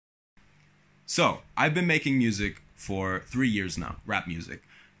So, I've been making music for 3 years now, rap music.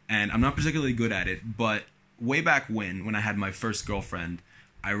 And I'm not particularly good at it, but way back when I had my first girlfriend,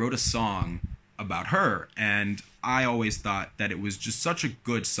 I wrote a song about her, and I always thought that it was just such a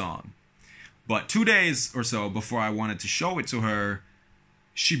good song. But 2 days or so before I wanted to show it to her,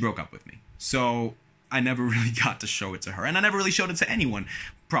 she broke up with me. So I never really got to show it to her. And I never really showed it to anyone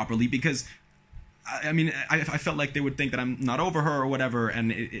properly because, I felt like they would think that I'm not over her or whatever,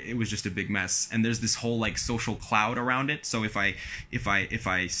 and it was just a big mess. And there's this whole like social cloud around it. So if I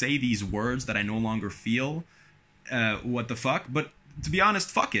say these words that I no longer feel, what the fuck? But to be honest,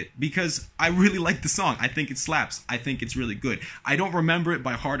 fuck it, because I really like the song. I think it slaps. I think it's really good. I don't remember it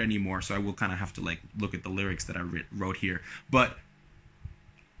by heart anymore, so I will kind of have to like look at the lyrics that I wrote here. But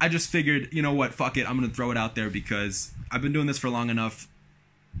I just figured, you know what, fuck it, I'm gonna throw it out there because I've been doing this for long enough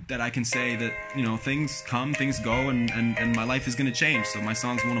that I can say that, you know, things come, things go, and my life is gonna change, so my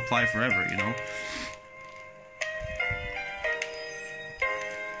songs won't apply forever, you know?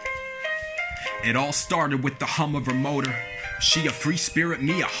 It all started with the hum of her motor. She a free spirit,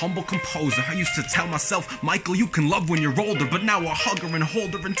 me a humble composer. I used to tell myself, Michael, you can love when you're older, but now I hug her and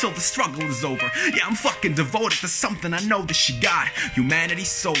hold her until the struggle is over. Yeah, I'm fucking devoted to something I know that she got.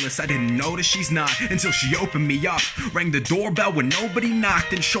 Humanity's soulless, I didn't know that she's not, until she opened me up, rang the doorbell when nobody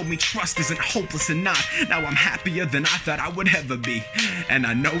knocked, and showed me trust isn't hopeless and not. Now I'm happier than I thought I would ever be, and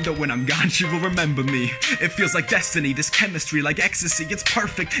I know that when I'm gone she will remember me. It feels like destiny, this chemistry like ecstasy, it's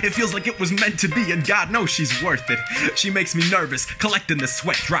perfect. It feels like it was meant to be, and God knows she's worth it. She makes me nervous, collecting the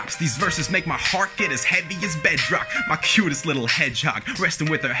sweat drops. These verses make my heart get as heavy as bedrock. My cutest little hedgehog, resting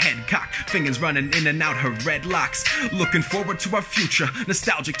with her head cocked, fingers running in and out her red locks. Looking forward to our future,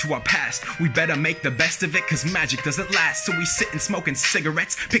 nostalgic to our past. We better make the best of it, cause magic doesn't last. So we sitting smoking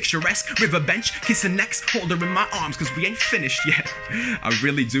cigarettes, picturesque, river bench, kissing necks, hold her in my arms, cause we ain't finished yet. I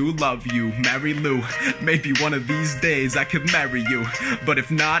really do love you, Mary Lou. Maybe one of these days I could marry you, but if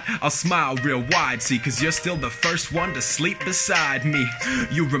not, I'll smile real wide, see, cause you're still the first one to sleep beside me.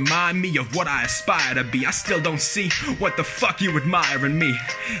 You remind me of what I aspire to be. I still don't see what the fuck you admire in me.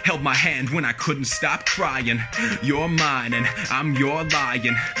 Held my hand when I couldn't stop crying. You're mine and I'm your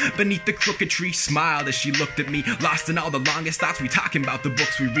lion. Beneath the crooked tree, smiled as she looked at me. Lost in all the longest thoughts, we talking about the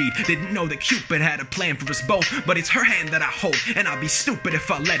books we read. Didn't know that Cupid had a plan for us both, but it's her hand that I hold, and I'll be stupid if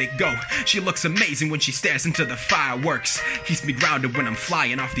I let it go. She looks amazing when she stares into the fireworks. Keeps me grounded when I'm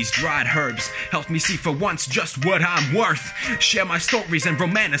flying off these dried herbs. Helps me see for once just what I'm worth. Share my stories and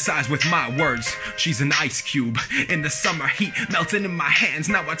romanticize with my words. She's an ice cube in the summer heat, melting in my hands.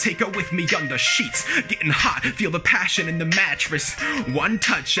 Now I take her with me under sheets. Getting hot, feel the passion in the mattress. One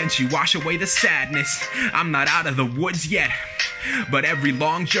touch and she wash away the sadness. I'm not out of the woods yet, but every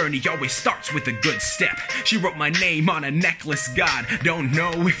long journey always starts with a good step. She wrote my name on a necklace. God, don't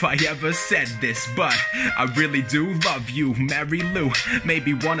know if I ever said this, but I really do love you, Mary Lou.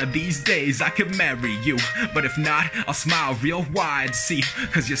 Maybe one of these days I could marry you, but if not, I'll smile real wide, see,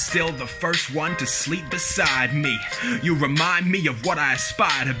 cause you're still the first one to sleep beside me. You remind me of what I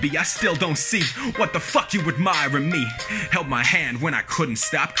aspire to be. I still don't see what the fuck you admire in me. Held my hand when I couldn't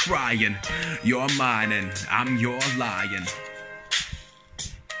stop crying. You're mine and I'm your lion.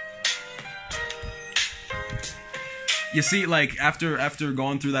 You see, like, after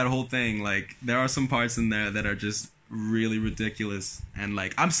going through that whole thing, like, there are some parts in there that are just really ridiculous. And,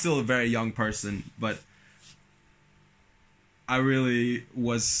 like, I'm still a very young person, but I really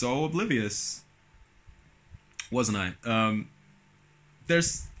was so oblivious, wasn't I?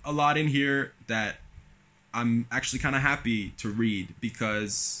 There's a lot in here that I'm actually kind of happy to read,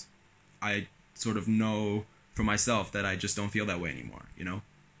 because I sort of know for myself that I just don't feel that way anymore, you know?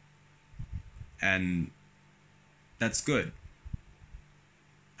 And that's good.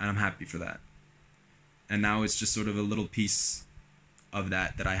 And I'm happy for that. And now it's just sort of a little piece of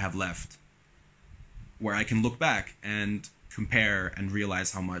that I have left, where I can look back and compare and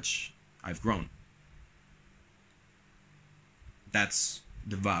realize how much I've grown. That's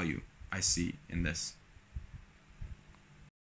the value I see in this.